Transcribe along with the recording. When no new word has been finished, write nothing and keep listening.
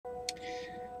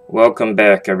Welcome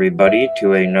back, everybody,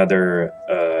 to another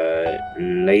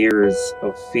Layers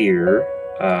of Fear.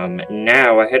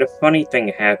 Now, I had a funny thing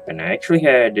happen. I actually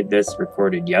had this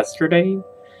recorded yesterday,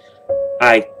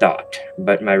 I thought,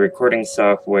 but my recording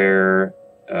software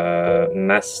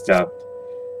messed up,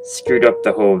 screwed up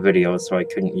the whole video, so I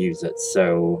couldn't use it.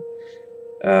 So,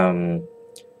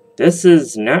 this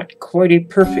is not quite a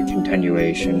perfect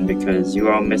continuation, because you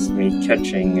all missed me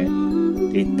catching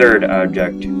the third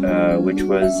object, which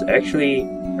was actually,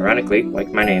 ironically, like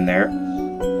my name there,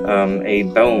 a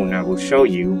bone. I will show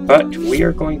you, but we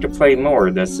are going to play more.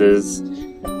 This is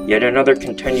yet another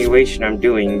continuation I'm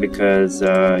doing because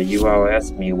you all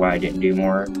asked me why I didn't do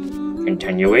more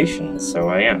continuations, so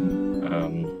I am.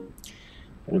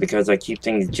 And because I keep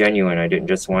things genuine, I didn't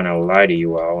just want to lie to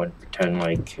you all and pretend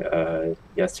like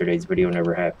yesterday's video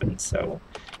never happened. So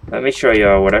let me show you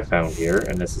all what I found here,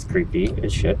 and this is creepy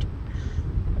as shit.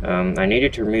 I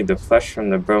needed to remove the flesh from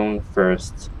the bone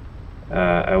first.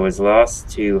 I was lost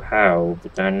to how,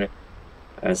 but then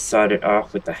I sawed it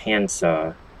off with a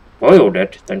handsaw, boiled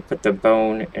it, then put the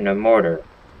bone in a mortar.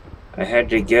 I had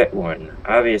to get one.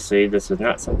 Obviously, this was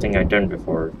not something I'd done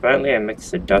before. Finally, I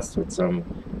mixed the dust with some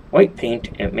white paint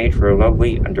and it made for a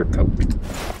lovely undercoat.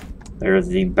 There's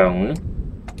the bone.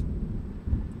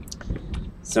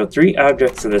 So 3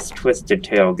 objects of this twisted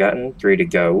tale gotten, 3 to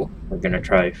go. We're going to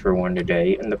try for 1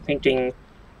 today. And the painting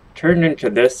turned into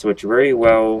this, which very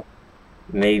well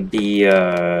may be,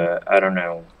 I don't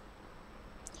know.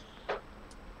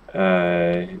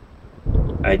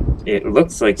 It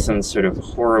looks like some sort of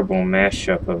horrible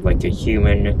mashup of like a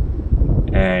human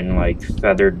and like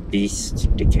feathered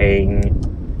beast decaying.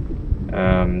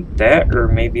 That or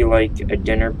maybe like a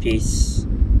dinner piece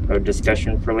of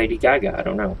discussion for Lady Gaga, I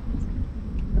don't know.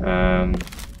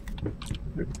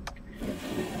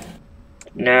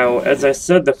 Now, as I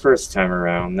said the first time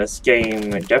around, this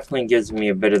game definitely gives me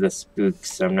a bit of the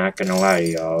spooks, I'm not gonna lie to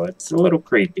y'all. It's a little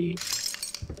creepy.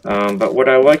 But what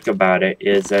I like about it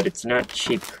is that it's not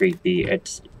cheap creepy,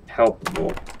 it's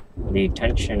palpable. The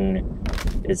tension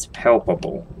is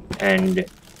palpable. And,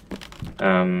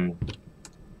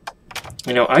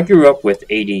 you know, I grew up with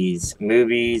 80s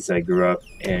movies, I grew up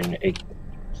in a...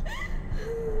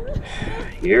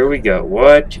 Here we go.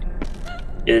 What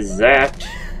is that?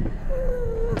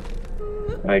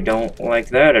 I don't like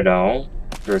that at all.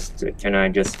 First, can I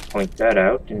just point that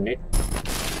out? And it...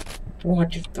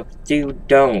 What the... Dude,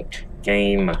 don't.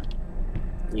 Game.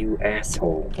 You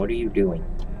asshole. What are you doing?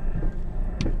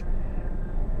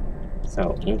 It's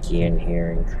all inky in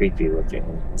here and creepy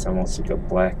looking. It's almost like a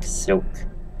black silk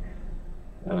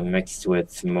mixed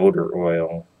with motor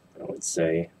oil, I would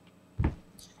say.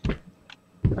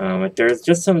 But there's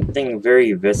just something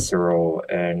very visceral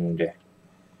and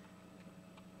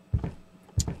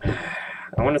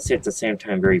I want to say at the same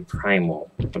time very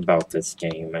primal about this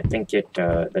game. I think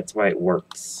that's why it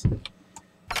works.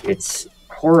 It's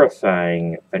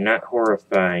horrifying, but not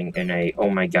horrifying in a, oh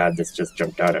my god, this just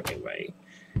jumped out at me way.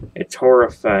 It's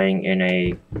horrifying in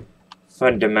a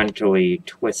fundamentally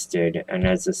twisted, and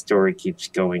as the story keeps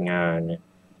going on,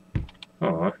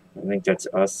 I think that's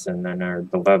us and then our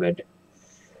beloved.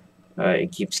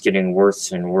 It keeps getting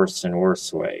worse and worse and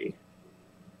worse way.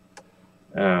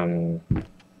 I'm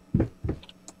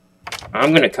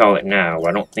gonna call it now.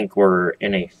 I don't think we're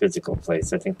in a physical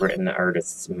place. I think we're in the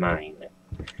artist's mind.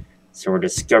 So we're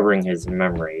discovering his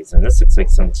memories. And this looks like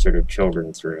some sort of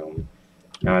children's room.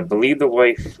 Now, I believe the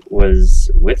wife was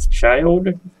with child.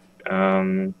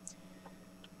 And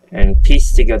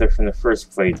pieced together from the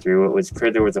first playthrough, it was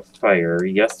clear there was a fire.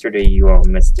 Yesterday you all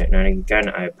missed it. And again,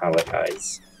 I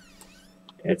apologize.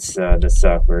 It's the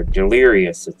software.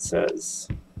 Delirious, it says.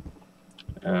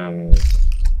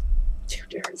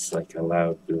 Dude, there's like a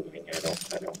loud booming. I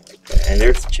don't like that. And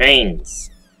there's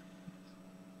chains.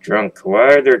 Drunk.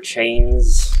 Why are there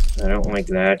chains? I don't like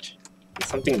that. There's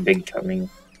something big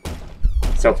coming.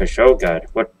 Selfish. Oh god.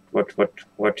 What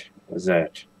was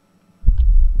that?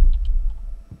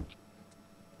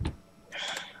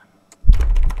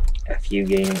 F you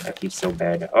game. F you so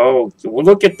bad. Oh, well,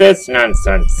 look at this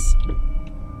nonsense.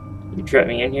 You trapped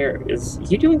me in here. Is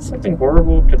he doing something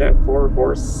horrible to that poor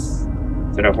horse?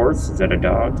 Is that a horse? Is that a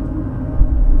dog?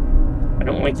 I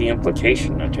don't like the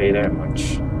implication, I'll tell you that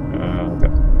much.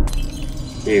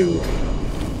 Dude.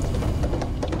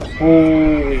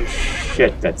 Holy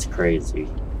shit, that's crazy.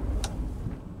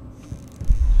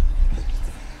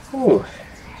 Whew.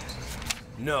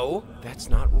 No, that's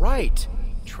not right.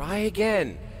 Try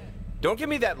again. Don't give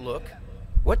me that look.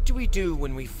 What do we do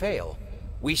when we fail?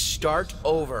 We start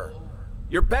over.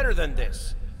 You're better than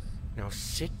this. Now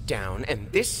sit down,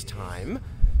 and this time,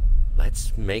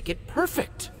 let's make it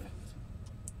perfect.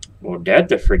 Well,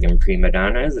 Dad's a friggin' prima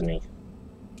donna, isn't he?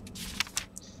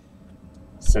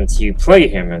 Since you play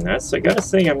him in this, I gotta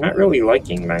say I'm not really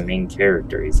liking my main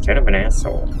character. He's kind of an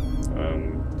asshole.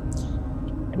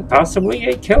 And possibly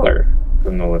a killer,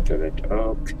 from the look of it.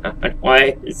 Oh god,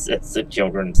 why is this a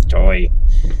children's toy?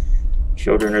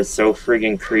 Children are so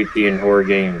friggin' creepy in horror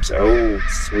games. Oh,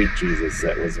 sweet Jesus,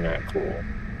 that was not cool.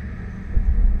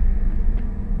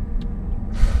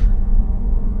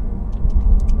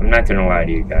 I'm not gonna lie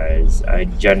to you guys. I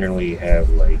generally have,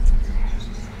 like,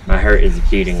 my heart is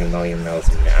beating a million miles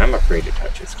a minute. I'm afraid to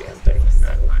touch this damn thing. I'm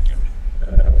not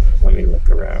lying. Let me look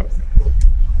around.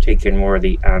 Taking more of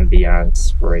the ambiance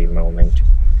spray moment.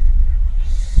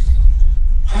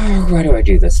 Oh, why do I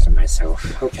do this to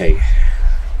myself? Okay.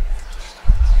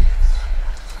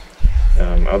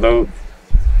 Although,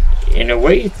 in a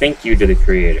way, thank you to the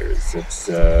creators. It's,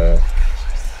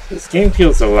 this game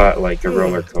feels a lot like a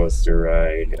roller coaster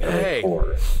ride of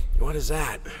horror. What is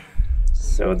that?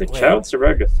 So the child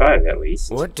survived to 5, at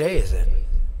least. What day is it?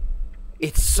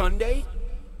 It's Sunday?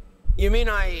 You mean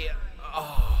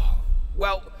oh,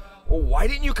 well, why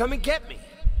didn't you come and get me?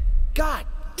 God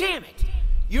damn it!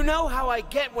 You know how I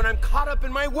get when I'm caught up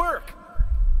in my work.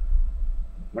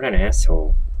 What an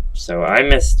asshole. So I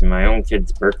missed my own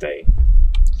kid's birthday.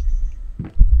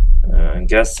 I'm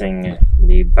guessing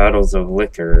the bottles of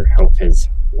liquor help his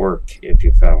work, if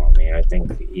you follow me. I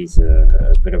think he's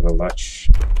a bit of a lush.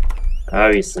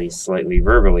 Obviously slightly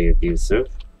verbally abusive.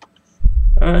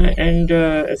 And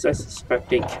as I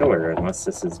suspect, a killer, unless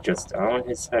this is just all in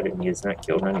his head and he has not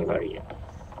killed anybody.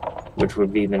 Which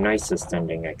would be the nicest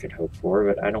ending I could hope for,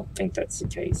 but I don't think that's the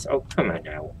case. Oh, come on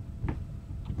now.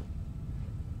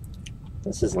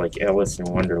 This is like Alice in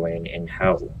Wonderland in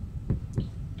hell.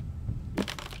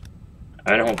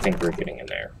 I don't think we're getting in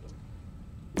there.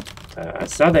 I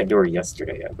saw that door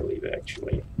yesterday, I believe,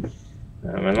 actually.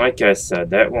 And like I said,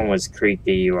 that one was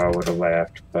creepy. You all would have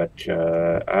laughed. But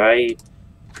I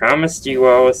promised you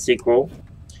all a sequel,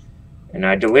 and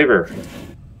I deliver.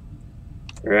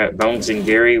 We're at Bones and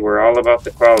Gary. We're all about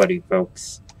the quality,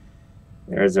 folks.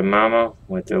 There's a mama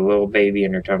with a little baby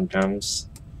in her tum-tums.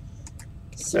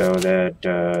 So that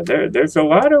there's a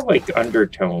lot of like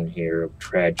undertone here of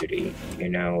tragedy. You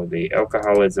know, the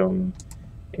alcoholism,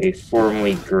 a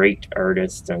formerly great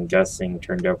artist, I'm guessing,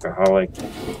 turned alcoholic.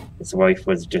 His wife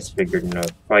was disfigured in a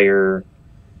fire.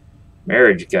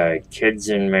 Marriage guide, kids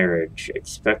in marriage,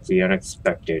 expect the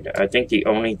unexpected. I think the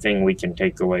only thing we can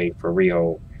take away for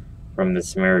real from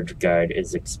this marriage guide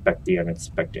is expect the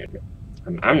unexpected.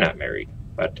 I'm not married,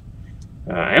 but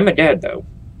I am a dad though.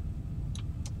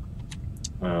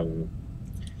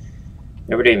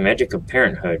 Everyday Magic of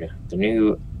Parenthood. The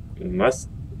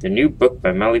new book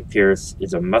by Molly Pierce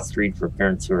is a must-read for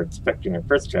parents who are expecting their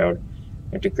first child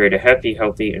and to create a happy,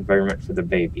 healthy environment for the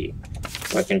baby.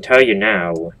 Well, I can tell you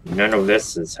now, none of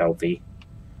this is healthy.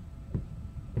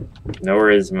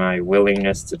 Nor is my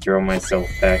willingness to throw myself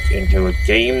back into a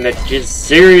game that is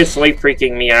seriously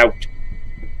freaking me out.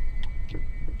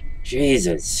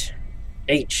 Jesus.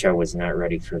 8-Show was not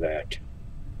ready for that.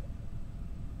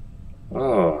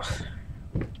 Oh.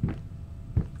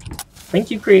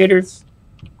 Thank you, creators.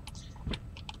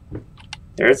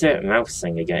 There's that mouse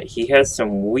thing again. He has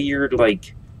some weird,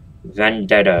 like,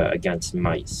 vendetta against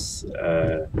mice.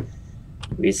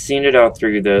 We've seen it all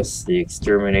through this, the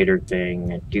exterminator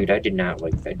thing. Dude, I did not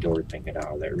like that door thing at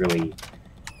all. That really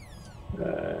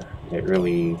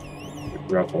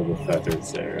ruffled the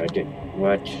feathers there.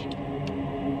 What?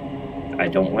 I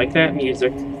don't like that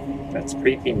music. That's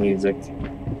creepy music.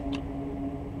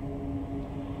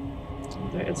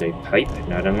 That is a pipe,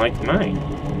 not unlike mine.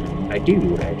 I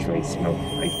do actually smoke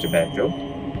pipe tobacco.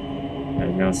 I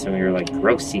know some of you are like,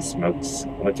 gross, he smokes.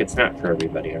 Look, it's not for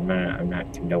everybody. I'm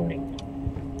not condoning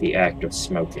the act of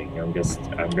smoking. I'm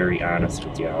very honest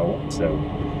with y'all. So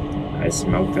I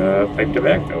smoke pipe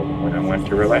tobacco when I want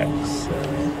to relax.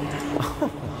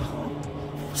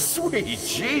 Sweet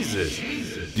Jesus!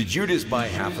 Did you just buy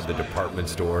half of the department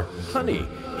store? Honey,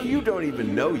 you don't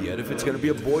even know yet if it's gonna be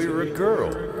a boy or a girl.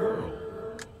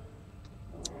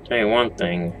 Tell you one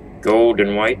thing, gold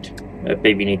and white, that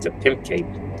baby needs a pimp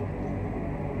cape.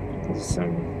 There's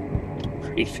some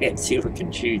pretty fancy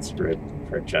looking shoes for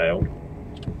a child.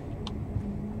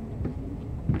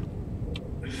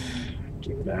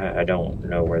 Dude, I don't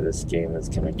know where this game is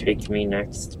gonna take me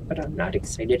next, but I'm not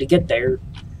excited to get there.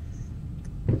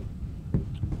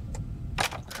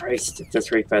 Christ, at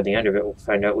this rate, by the end of it, we'll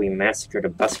find out we massacred a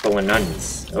bus full of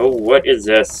nuns. Oh, what is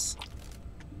this?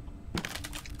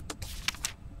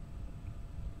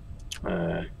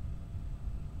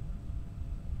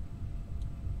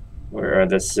 We're are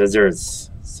the scissors.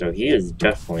 So he has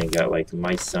definitely got like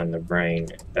mice on the brain.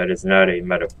 That is not a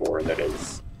metaphor. That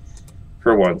is,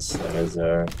 for once, that is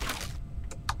I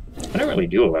don't really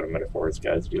do a lot of metaphors,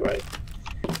 guys, do I?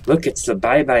 Look, it's the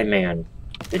Bye-Bye Man.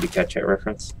 Did you catch that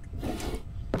reference?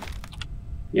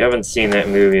 You haven't seen that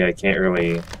movie, I can't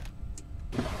really...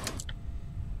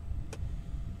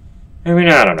 I mean,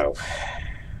 I don't know.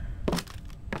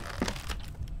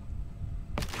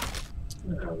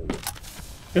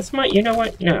 This might, you know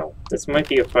what? No. This might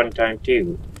be a fun time,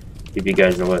 too. Give you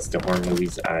guys a list of horror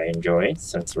movies I enjoy,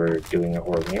 since we're doing a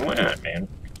horror game. Why not, man?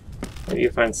 Maybe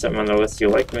you find something on the list you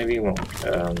like, maybe you won't.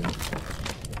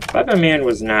 Bye-Bye Man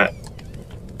was not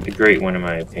a great one in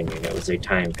my opinion. It was a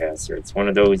time passer. It's one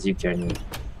of those you can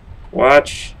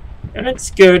watch, and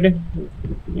it's good.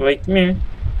 Like, meh.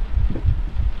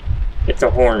 It's a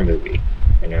horror movie.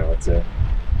 You know, it's a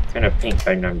kind of paint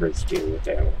by numbers deal with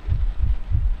that one.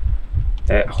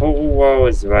 That whole wall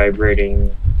is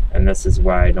vibrating, and this is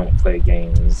why I don't play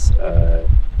games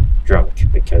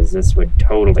drunk, because this would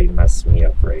totally mess me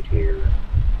up right here.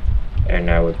 And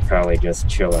I would probably just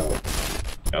chill out.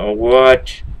 Oh,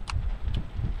 what?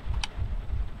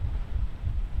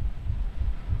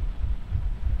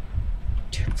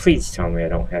 Please tell me I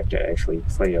don't have to actually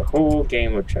play a whole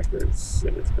game of checkers.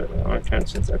 It has been a long time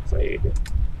since I played.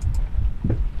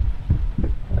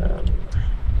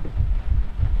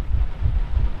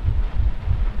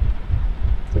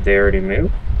 Did they already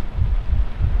move?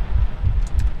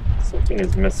 Something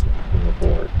is missing from the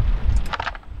board.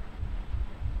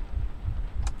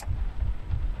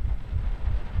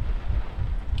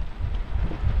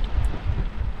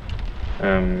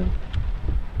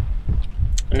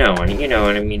 No, and you know,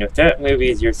 and I mean, if that movie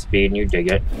is your speed and you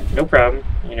dig it, no problem,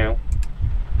 you know.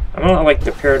 I'm a lot like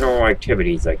the Paranormal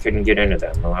Activities. I couldn't get into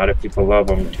them. A lot of people love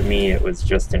them. To me, it was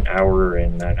just an hour,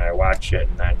 and then I watch it,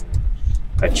 and then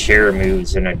a chair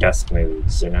moves and a desk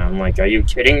moves, and I'm like, are you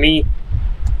kidding me?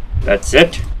 That's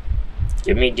it?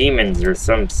 Give me demons or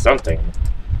something.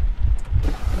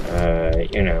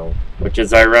 You know, which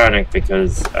is ironic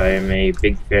because I am a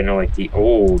big fan of like the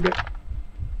old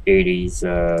 80s,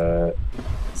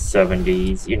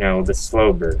 70s, you know, the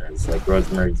slow burners, like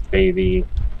Rosemary's Baby,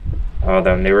 all of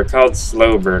them. They were called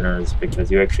slow burners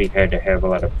because you actually had to have a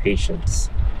lot of patience,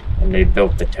 and they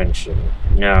built the tension.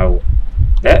 Now,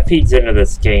 that feeds into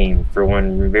this game for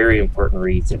one very important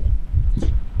reason.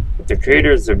 What the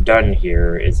creators have done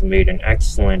here is made an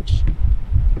excellent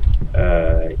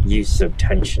use of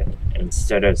tension.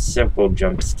 Instead of simple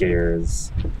jump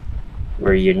scares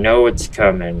where you know it's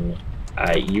coming,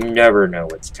 you never know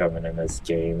what's coming in this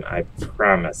game, I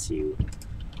promise you.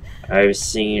 I've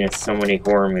seen so many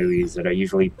horror movies that I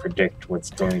usually predict what's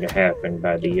going to happen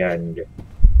by the end.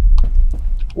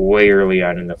 Way early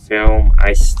on in the film,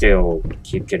 I still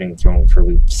keep getting thrown for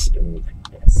loops. And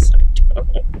yes, I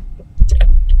don't.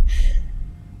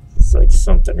 It's like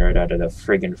something right out of the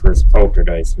friggin' first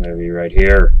Poltergeist movie right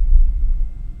here.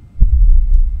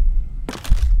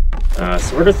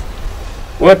 So where does...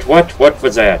 What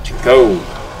was that? Go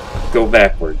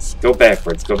backwards. Go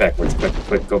backwards. Go backwards.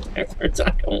 Quick, go backwards. I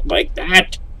don't like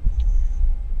that.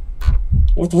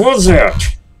 What was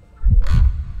that?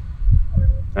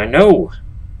 I know.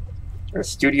 Our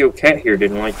studio cat here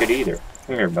didn't like it either.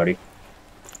 Come here, buddy.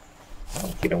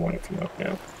 Oh, he don't want to come up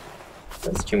now.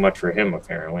 That's too much for him,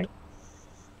 apparently.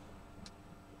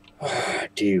 Oh,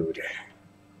 dude.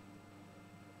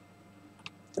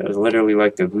 That was literally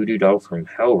like the voodoo doll from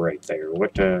hell right there.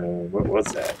 What was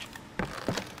that?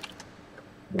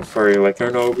 Before you're like, I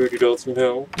know voodoo dolls from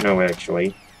hell. No,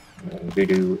 actually.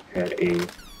 Voodoo had a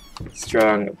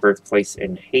strong birthplace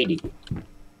in Haiti.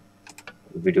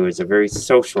 Voodoo is a very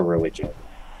social religion.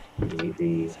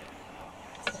 The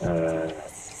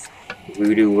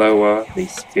Voodoo Loa, the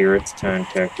spirits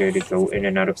contacted, go in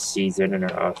and out of season and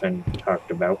are often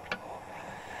talked about.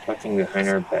 Talking behind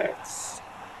our backs.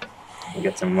 We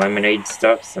got some Lemonade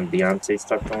stuff, some Beyonce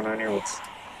stuff going on here.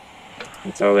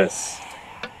 What's all this?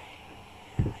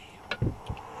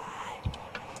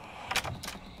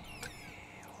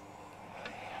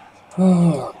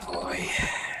 Oh boy.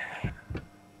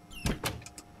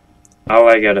 All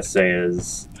I gotta say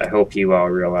is, I hope you all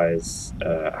realize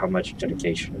how much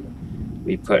dedication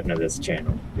we put into this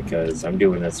channel, because I'm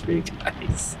doing this for you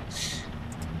guys.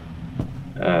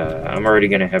 I'm already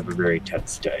gonna have a very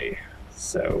tense day,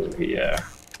 so yeah.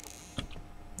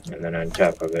 And then on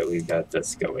top of it, we've got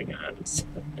this going on. So,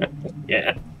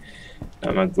 yeah.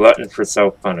 I'm a glutton for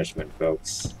self-punishment,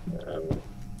 folks.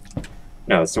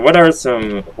 No, so what are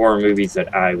some horror movies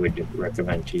that I would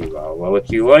recommend to you all? Well, if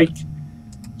you like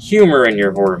humor in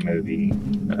your horror movie,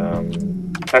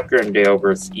 Tucker and Dale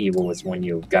vs. Evil is one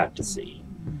you've got to see.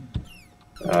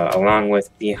 Along with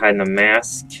Behind the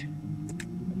Mask,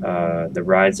 The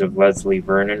Rise of Leslie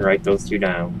Vernon, write those two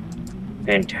down.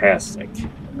 Fantastic.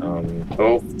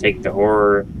 Both take the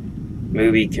horror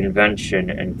movie convention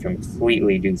and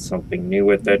completely do something new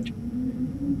with it.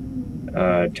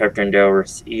 Tucker and Dale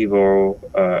vs. Evil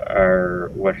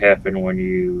are what happened when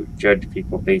you judge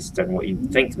people based on what you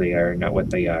think they are, not what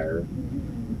they are.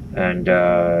 And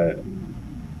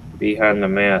Behind the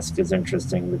Mask is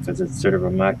interesting because it's sort of a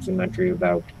mockumentary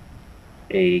about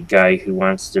a guy who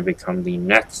wants to become the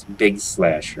next big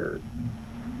slasher.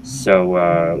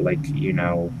 So, like, you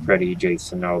know, Freddy,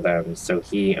 Jason, all them. So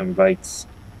he invites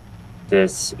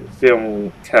this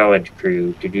film college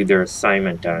crew to do their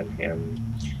assignment on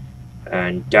him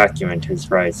and document his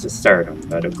rise to stardom.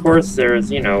 But of course there's,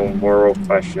 you know, moral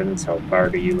questions. How far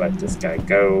do you let this guy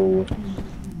go?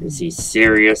 Is he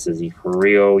serious? Is he for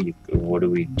real? What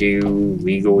do we do?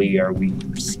 Legally, are we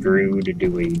screwed?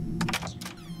 Do we...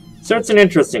 So it's an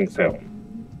interesting film.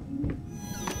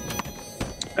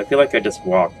 I feel like I just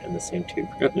walked in the same two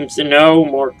rooms. No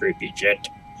more creepy shit.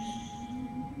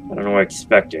 I don't know what I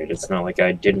expected. It's not like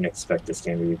I didn't expect this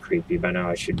game to be creepy, but now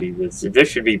I should be... This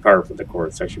should be par for the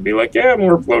course. I should be like, yeah,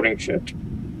 more floating shit.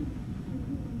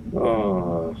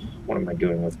 Oh, what am I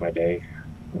doing with my day?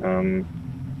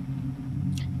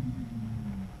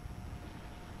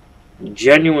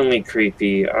 Genuinely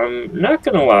creepy. I'm not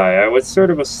gonna lie, I was sort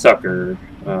of a sucker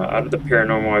out of the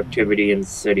Paranormal Activity,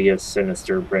 Insidious,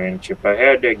 Sinister branch. If I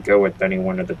had to go with any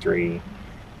one of the three,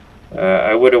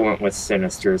 I would have went with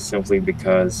Sinister simply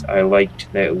because I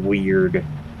liked that weird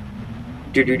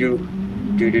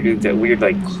that weird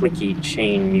like clicky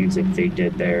chain music they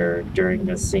did there during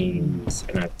the scenes,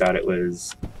 and I thought it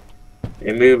was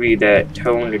a movie that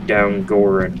toned down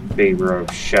gore in favor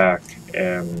of shock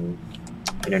and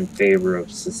in favor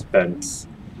of suspense.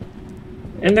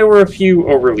 And there were a few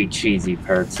overly cheesy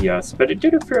parts, yes, but it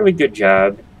did a fairly good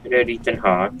job. It had Ethan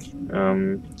Hawke,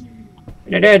 and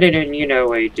it added in, you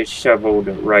know, a disheveled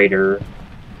writer.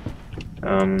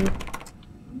 I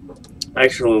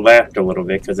actually laughed a little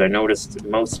bit because I noticed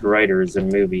most writers in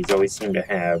movies always seem to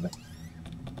have...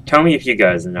 Tell me if you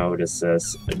guys notice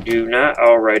this. Do not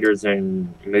all writers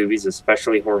in movies,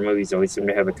 especially horror movies, always seem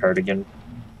to have a cardigan?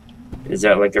 Is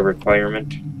that like a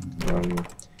requirement?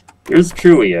 Yours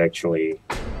truly, actually.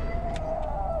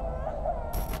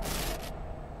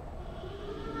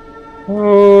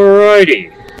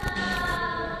 Alrighty.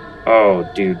 Oh,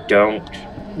 dude, don't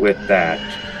with that.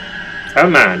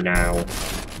 Come on now.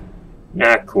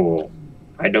 Not cool.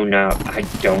 I don't.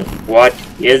 What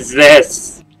is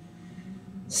this?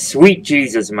 Sweet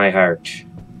Jesus, my heart.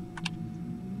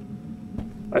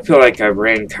 I feel like I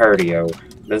ran cardio.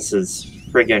 This is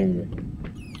friggin'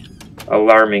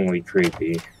 alarmingly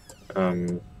creepy.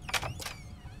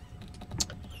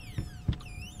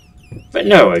 But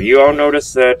no, have you all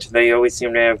noticed that they always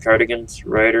seem to have cardigans,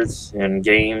 writers, in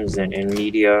games and in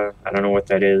media? I don't know what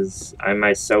that is. I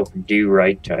myself do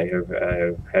write. I've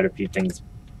had a few things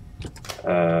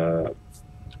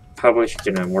published,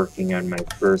 and I'm working on my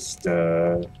first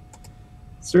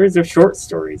series of short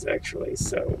stories, actually,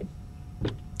 so...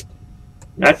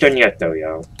 Not done yet, though,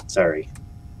 y'all. Sorry.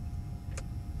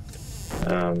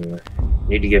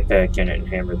 Need to get back in it and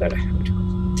hammer that out.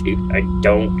 Dude, I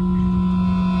don't...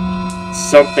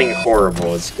 Something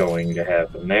horrible is going to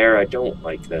happen there. I don't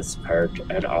like this part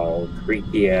at all.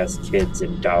 Creepy-ass kids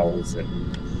and dolls and...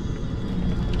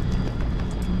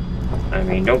 I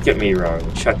mean, don't get me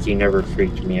wrong. Chucky never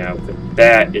freaked me out, but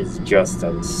that is just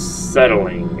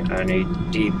unsettling on a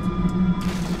deep...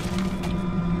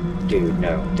 Dude,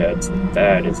 no,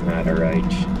 that is not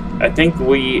alright. I think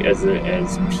we, as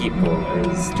people,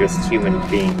 as just human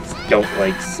beings, don't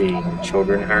like seeing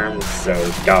children harmed, so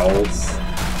dolls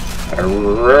are a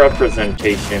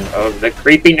representation of the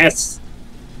creepiness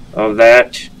of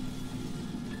that.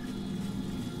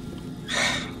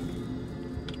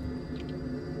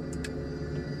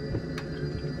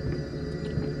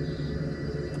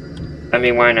 I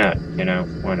mean, why not? You know,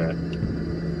 why not?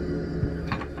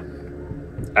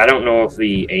 I don't know if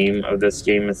the aim of this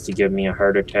game is to give me a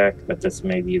heart attack, but this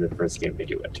may be the first game to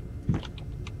do it.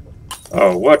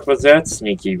 Oh, what was that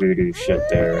sneaky voodoo shit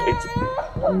there?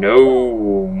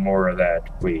 No more of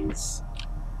that, please.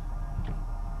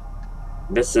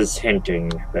 This is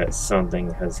hinting that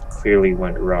something has clearly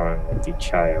went wrong with the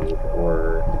child,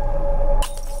 or...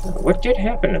 What did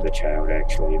happen to the child,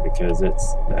 actually? Because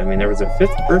it's... I mean, there was a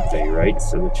 5th birthday, right?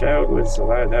 So the child was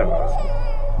alive that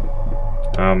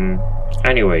long.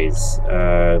 Anyways,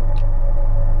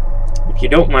 if you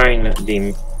don't mind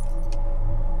the...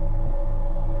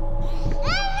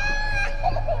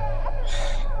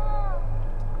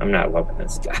 I'm not loving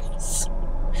this, guys.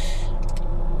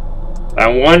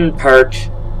 On one part,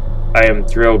 I am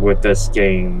thrilled with this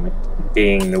game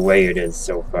being the way it is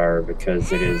so far,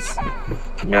 because it is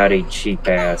not a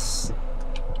cheap-ass,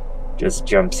 just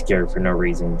jump scare for no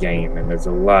reason game, and there's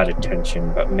a lot of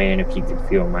tension, but man, if you could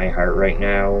feel my heart right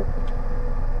now,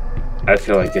 I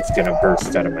feel like it's gonna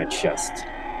burst out of my chest.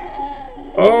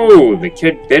 Oh, the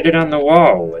kid bit it on the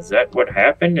wall. Is that what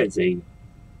happened? Is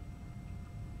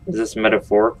this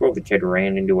metaphorical? The kid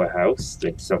ran into a house?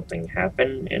 Did something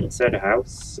happen in said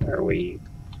house? Are we...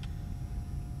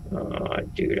 Oh,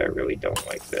 dude, I really don't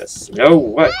like this. No,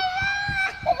 what?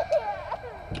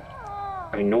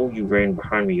 I know you ran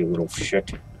behind me, you little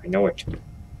shit. I know it.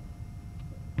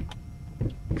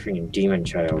 Freaking demon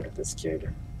child, this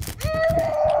kid.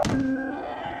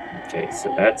 Okay,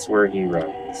 so that's where he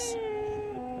runs.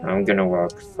 I'm gonna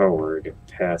walk forward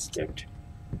past it.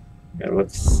 It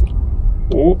looks...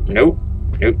 Oh, nope.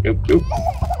 Nope, nope, nope.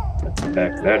 Let's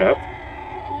back that up.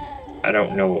 I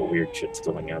don't know what weird shit's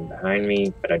going on behind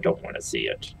me, but I don't want to see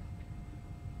it.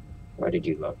 Why did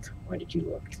you look? Why did you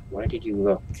look? Why did you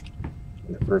look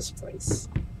in the first place?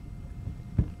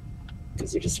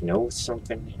 Because you just know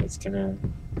something is gonna...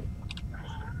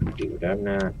 Dude, I'm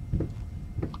not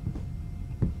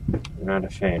a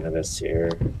fan of this here.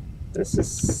 This is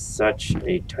such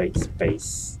a tight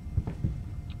space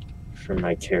for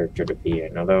my character to be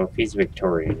in. Although if he's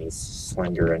Victorian, he's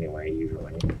slender anyway,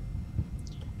 usually.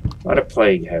 A lot of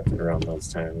plague happened around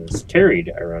those times.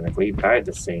 Carried, ironically, by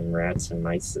the same rats and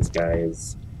mice this guy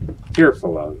is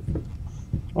fearful of.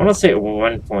 I want to say at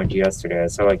one point yesterday I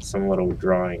saw like some little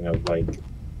drawing of like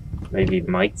maybe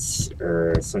mites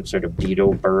or some sort of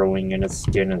beetle burrowing in his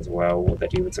skin as well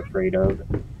that he was afraid of.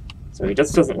 So he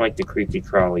just doesn't like the creepy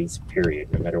crawlies,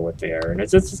 period, no matter what they are. And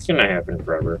it's just gonna happen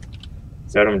forever.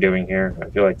 Is that what I'm doing here? I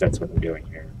feel like that's what I'm doing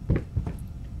here.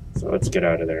 So let's get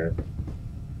out of there.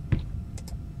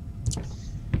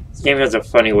 This game has a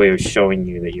funny way of showing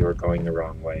you that you are going the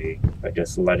wrong way by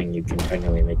just letting you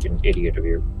continually make an idiot of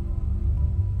you.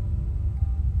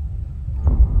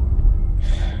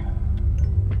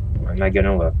 Where am I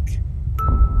gonna look?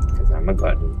 Because I'm a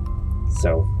glutton.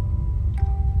 So,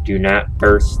 do not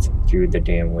burst through the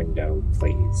damn window,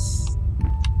 please.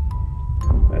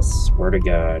 I swear to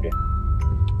God.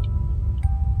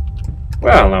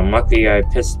 Well, I'm lucky I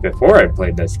pissed before I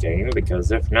played this game,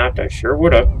 because if not, I sure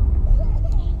would've.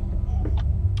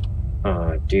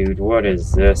 Aw, dude, what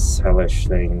is this hellish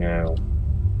thing now?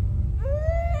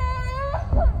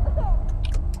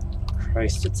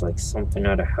 Christ, it's like something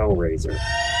out of Hellraiser.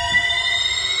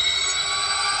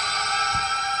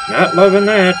 Not loving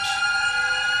that.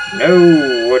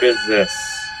 No, what is this?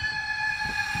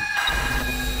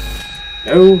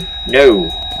 No,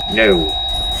 no, no,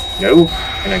 no.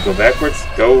 Can I go backwards?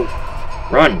 Go.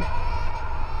 Run.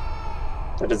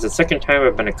 That is the second time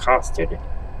I've been accosted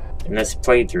in this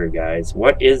playthrough, guys.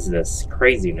 What is this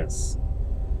craziness?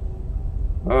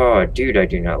 Oh, dude, I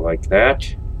do not like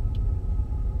that.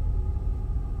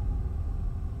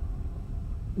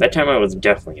 That time I was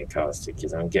definitely accosted,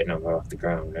 because I'm getting up off the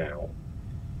ground now.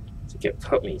 So you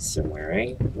put me somewhere,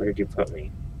 eh? Where did you put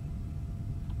me?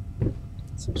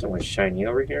 Something was shiny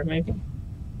over here, maybe?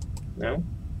 No?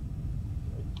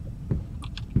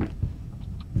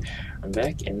 I'm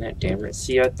back in that damn room.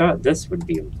 See, I thought this would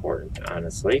be important,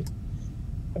 honestly.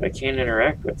 But I can't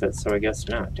interact with it, so I guess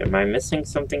not. Am I missing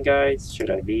something, guys?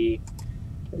 Should I be?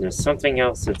 Is there something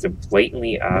else that's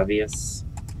blatantly obvious?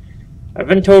 I've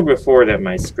been told before that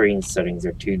my screen settings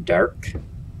are too dark.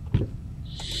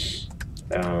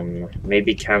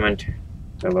 Maybe comment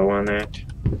below on that.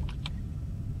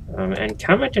 And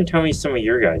comment and tell me some of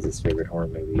your guys' favorite horror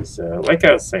movies. Like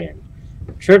I was saying,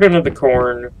 Children of the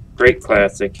Corn, great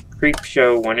classic.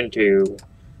 Creepshow 1 and 2,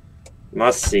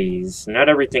 must-sees. Not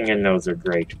everything in those are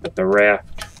great, but The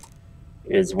Raft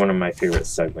is one of my favorite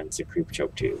segments of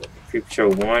Creepshow 2.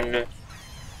 Creepshow 1,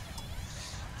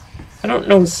 I don't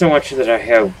know so much that I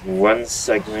have one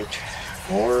segment.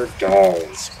 More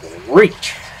dolls.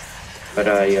 Great! But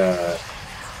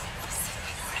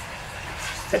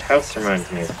that house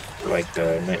reminds me of, like,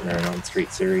 the Nightmare on Elm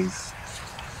Street series.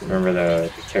 Remember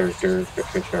the character,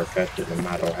 Patricia Arquette, in the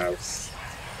model house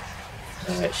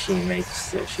that she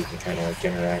makes that she can kind of, like,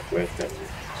 interact with, and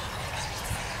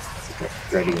it's like a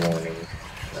Freddy warning.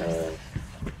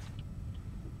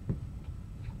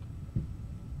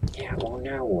 Yeah, well,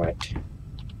 now what?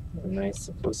 What am I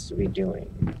supposed to be doing?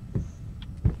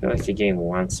 I feel like the game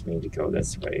wants me to go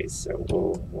this way, so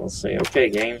we'll say, okay,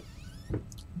 game,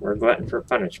 we're glutton for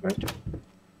punishment.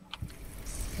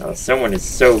 Oh, someone is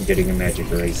so getting a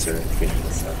magic eraser and getting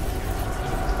this up.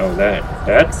 Oh,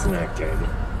 that's not good.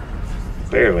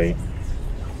 Clearly.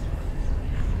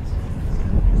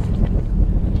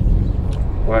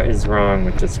 What is wrong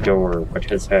with this door? What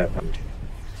has happened?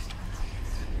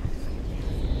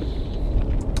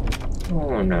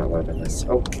 Oh, I'm not loving this.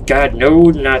 Oh, God, no,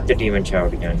 not the demon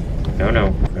child again. No, no,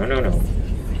 no, no, no.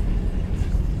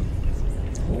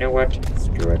 You know what?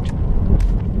 Screw it.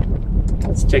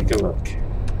 Let's take a look.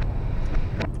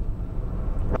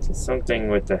 So something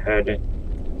with the head and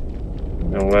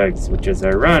the legs, which is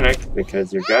ironic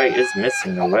because your guy is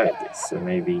missing a leg. So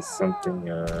maybe something,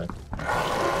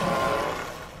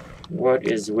 what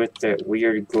is with that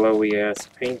weird glowy ass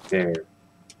paint there?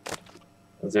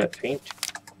 Was that paint?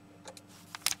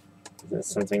 Is that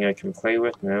something I can play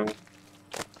with? No.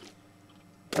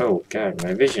 Oh god,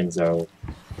 my vision's all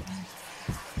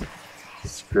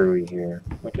screwy here.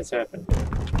 What just happened?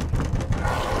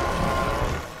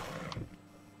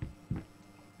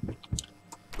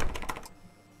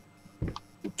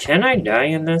 Can I die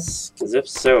in this? Because if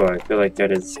so, I feel like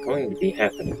that is going to be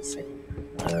happening soon.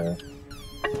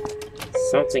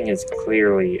 Something is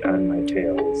clearly on my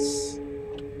tails.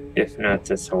 If not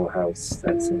this whole house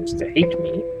that seems to hate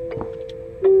me.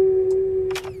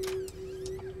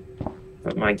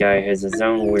 But my guy has his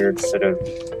own weird set of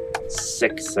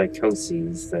sick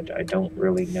psychoses that I don't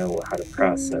really know how to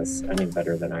process any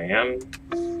better than I am.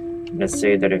 I'm gonna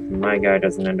say that if my guy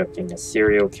doesn't end up being a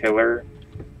serial killer,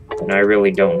 then I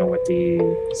really don't know what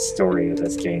the story of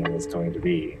this game is going to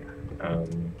be.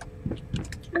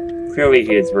 Clearly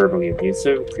he is verbally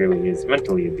abusive, clearly he is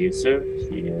mentally abusive,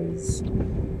 he is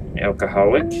an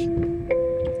alcoholic.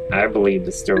 I believe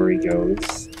the story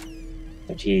goes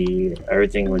that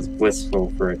everything was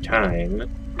blissful for a time.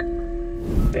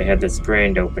 They had this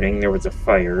grand opening, there was a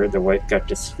fire, the wife got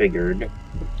disfigured.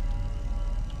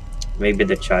 Maybe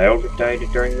the child died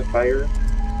during the fire?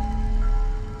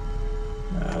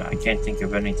 I can't think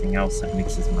of anything else that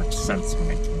makes as much sense when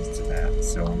it comes to that,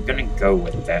 so I'm gonna go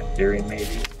with that theory, maybe.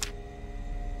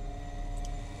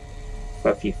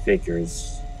 Fluffy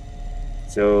figures.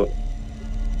 So,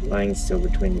 lying still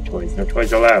between the toys. No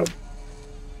toys allowed.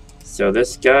 So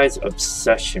this guy's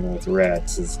obsession with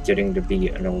rats is getting to be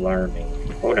an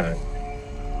alarming... Hold on.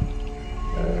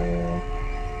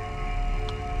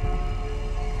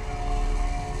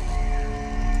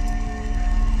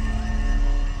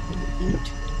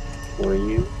 Eat for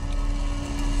you.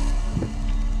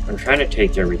 I'm trying to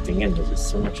take everything in. There's just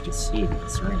so much to see in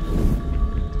this room.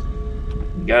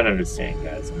 You gotta understand,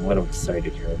 guys. I'm a little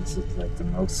excited here. This is like the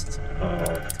most...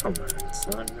 come on,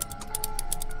 son.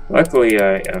 Luckily,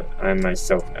 I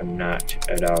myself am not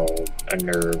at all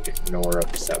unnerved nor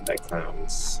upset by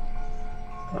clowns.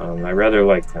 I rather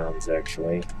like clowns,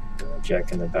 actually.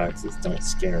 Jack-in-the-Boxes don't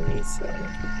scare me, so...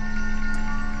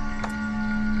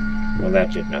 Well,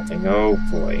 that did nothing. Oh,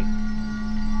 boy.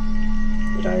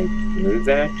 Did I move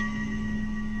that?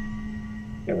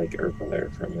 I feel like Urkel there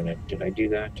for a minute. Did I do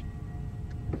that?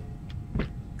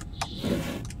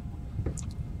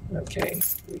 Okay,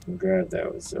 we can grab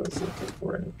those. Those look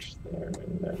important there,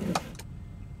 and then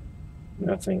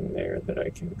nothing there that I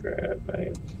can grab.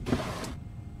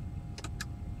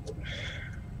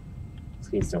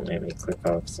 Please don't make me clip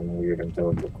off some weird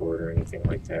umbilical cord or anything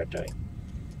like that.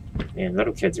 Man,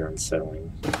 little kids are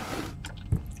unsettling.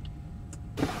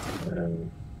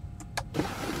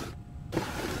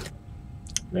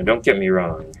 Now, don't get me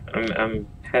wrong. I'm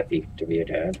happy to be a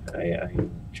dad. I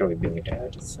enjoy being a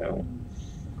dad, so...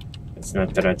 It's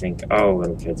not that I think all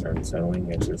little kids are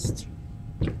unsettling, it's just...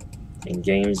 In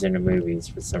games and in movies,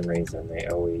 for some reason, they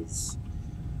always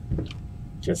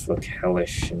just look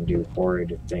hellish and do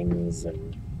horrid things,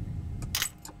 and...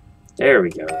 There we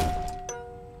go.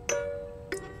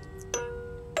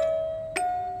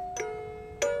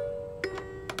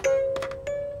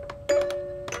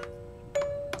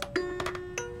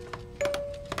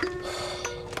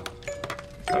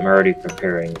 I'm already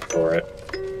preparing for it.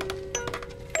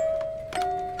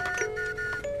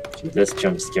 This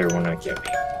jump scare will not get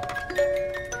me.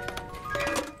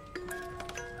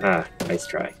 Ah, nice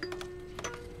try.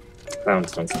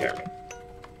 Clowns don't scare me.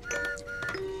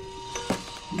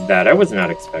 That I was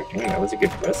not expecting. That was a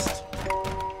good twist.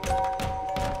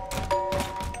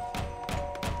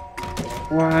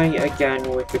 Why again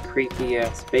with the creepy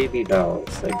ass baby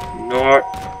dolls? I'm not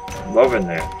loving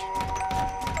that.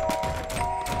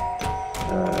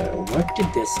 What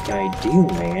did this guy do,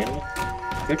 man?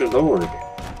 Good lord.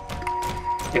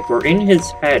 If we're in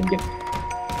his head,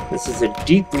 this is a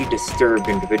deeply disturbed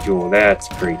individual. That's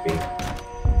creepy.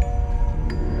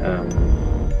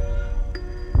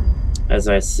 As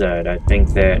I said, I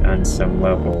think that on some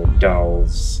level,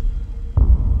 dolls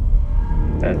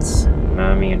That's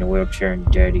Mommy in a wheelchair and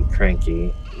Daddy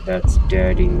cranky. That's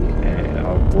Daddy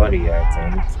all bloody, I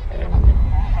think. And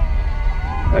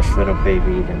hush, little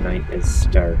baby, the night is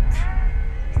dark.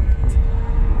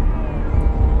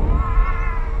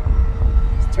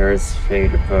 Stars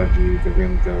fade above you, the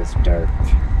room goes dark.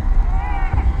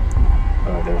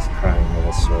 Oh, there's crying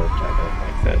little sort. I don't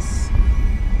like this.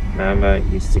 Mama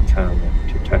used to come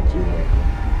to tuck you in.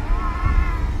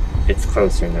 It's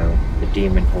closer now. The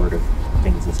demon horde of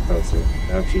things is closer.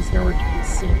 Now she's nowhere to be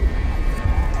seen.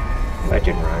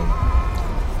 Legend rhyme.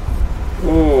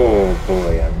 Oh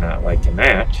boy, I'm not liking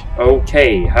that.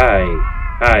 Okay, hi.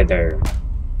 Hi there.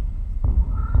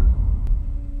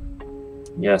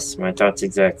 Yes, my thoughts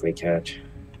exactly, Cat.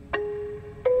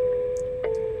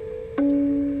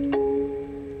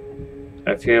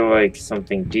 I feel like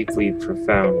something deeply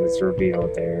profound was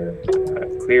revealed there.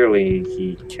 Clearly,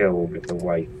 he killed the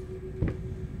wife.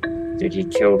 Did he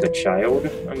kill the child,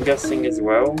 I'm guessing, as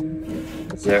well?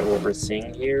 Is that what we're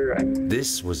seeing here?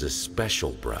 This was a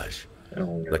special brush. Oh,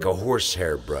 no. Like a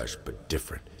horsehair brush, but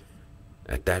different.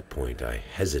 At that point, I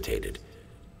hesitated.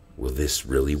 Will this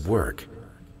really work?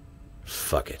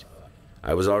 Fuck it.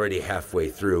 I was already halfway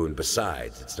through, and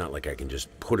besides, it's not like I can just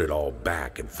put it all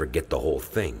back and forget the whole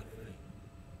thing.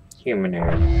 Human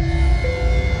hair.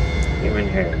 Human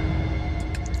hair.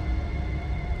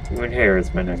 Human hair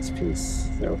is my next piece.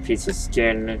 So, a piece of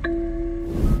skin.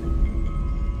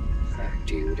 Ah,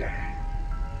 dude.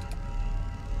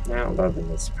 Not loving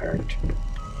this part.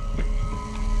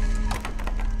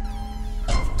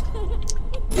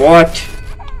 What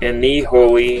in the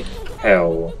holy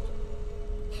hell?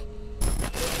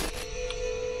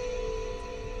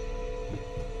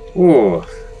 Ooh.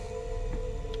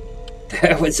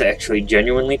 That was actually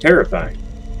genuinely terrifying.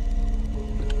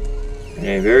 In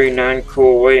a very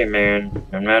non-cool way, man.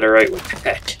 I'm not alright with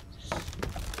that.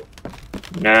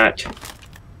 Not.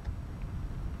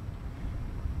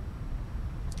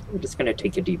 I'm just gonna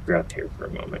take a deep breath here for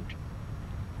a moment.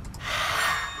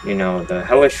 You know, the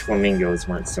hellish flamingos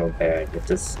weren't so bad, but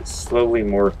this is slowly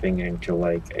morphing into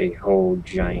like a whole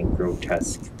giant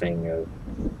grotesque thing of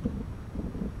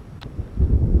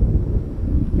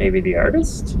maybe the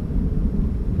artist?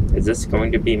 Is this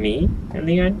going to be me in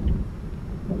the end?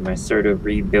 Am I sort of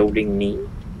rebuilding me?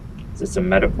 Is this a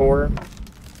metaphor?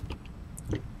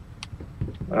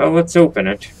 Well, let's open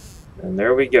it. And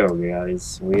there we go,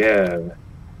 guys. We have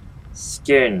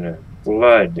skin,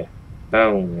 blood,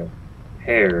 bone,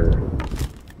 hair.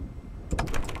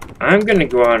 I'm gonna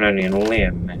go out on a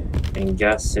limb and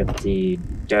guess if the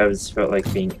devs felt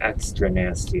like being extra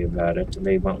nasty about it,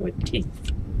 they went with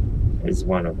teeth is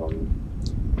one of them.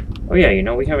 Oh yeah, you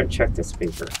know, we haven't checked this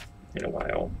paper in a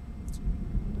while.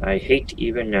 I hate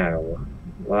even now.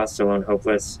 Lost, alone,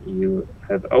 hopeless, you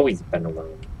have always been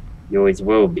alone. You always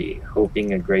will be,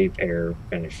 hoping a grave error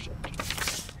finished it.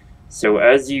 So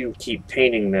as you keep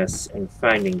painting this and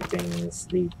finding things,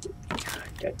 God,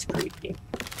 that's creepy.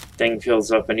 Thing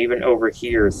fills up, and even over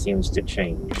here seems to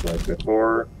change. Like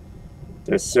before,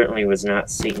 there certainly was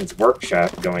not Satan's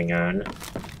workshop going on.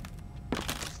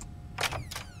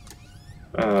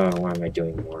 Oh, why am I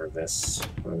doing more of this?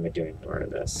 Why am I doing more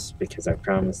of this? Because I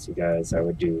promised you guys I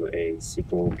would do a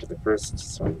sequel to the first,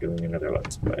 so I'm doing another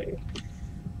Let's Play.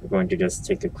 We're going to just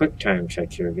take a quick time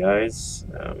check here, guys.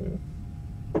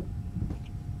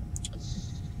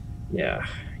 Yeah.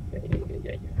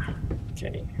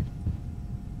 Okay.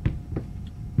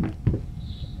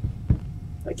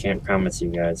 I can't promise you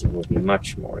guys it will be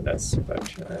much more of this, but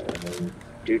I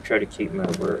do try to keep my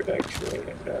word, actually,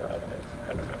 and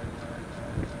I don't know.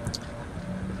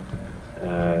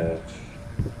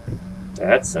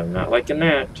 I'm not liking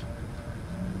that.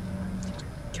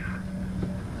 God.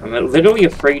 I'm literally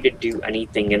afraid to do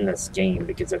anything in this game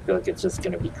because I feel like it's just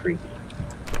gonna be creepy.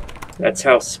 That's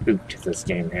how spooked this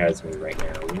game has me right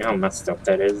now. You know how messed up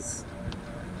that is?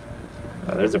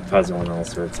 Oh, there's a puzzle and all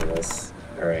sorts of this.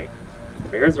 Alright.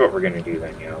 Here's what we're gonna do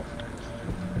then, yo.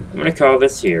 I'm gonna call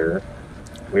this here.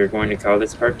 We're going to call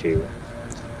this part 2.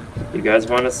 If you guys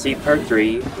want to see part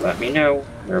 3, let me know.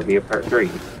 There'll be a part 3.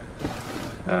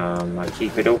 I'll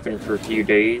keep it open for a few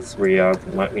days where y'all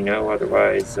can let me know.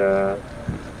 Otherwise,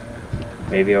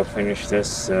 maybe I'll finish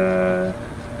this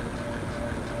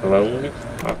alone,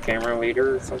 off camera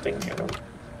later or something. I don't know.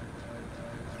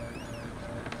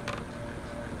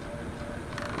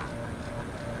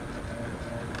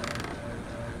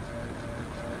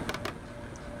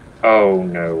 Oh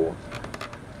no.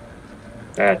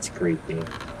 That's creepy.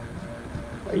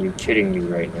 Are you kidding me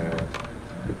right now?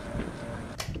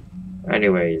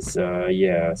 Anyways,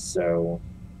 yeah, so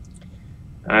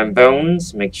I'm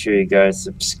Bones. Make sure you guys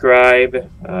subscribe,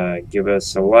 give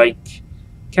us a like,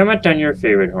 comment on your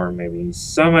favorite horror movies.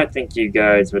 Some I think you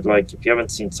guys would like if you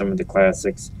haven't seen some of the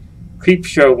classics.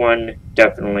 Creepshow 1,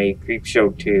 definitely.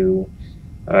 Creepshow 2.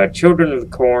 Children of the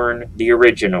Corn, the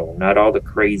original, not all the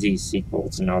crazy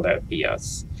sequels and all that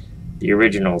BS. The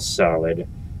original's solid.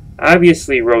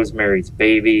 Obviously, Rosemary's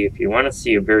Baby. If you want to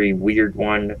see a very weird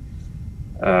one,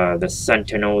 The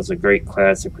Sentinel is a great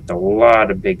classic with a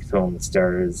lot of big film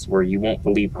stars where you won't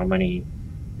believe how many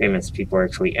famous people are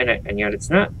actually in it, and yet it's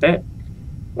not that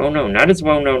well known. Not as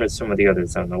well known as some of the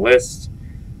others on the list.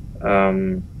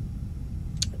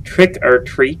 Trick or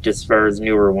Treat, as far as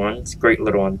newer ones. Great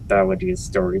little anthology of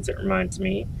stories. It reminds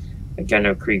me, again,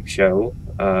 of Creepshow.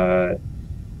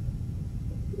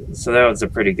 So that was a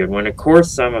pretty good one. Of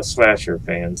course, I'm a slasher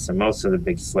fan, so most of the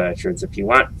big slashers. If you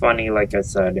want funny, like I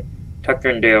said, Tucker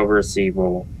and Dale vs.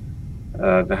 Evil,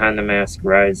 Behind the Mask,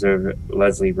 Rise of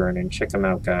Leslie Vernon. Check them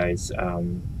out, guys.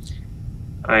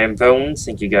 I am Bones.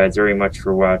 Thank you guys very much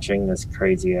for watching this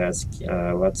crazy-ass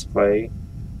Let's Play.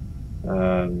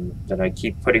 That I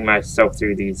keep putting myself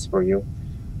through these for you.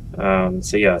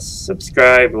 So yes,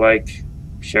 subscribe, like,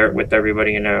 share it with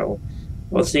everybody you know.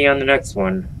 We'll see you on the next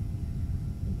one.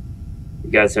 You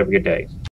guys have a good day.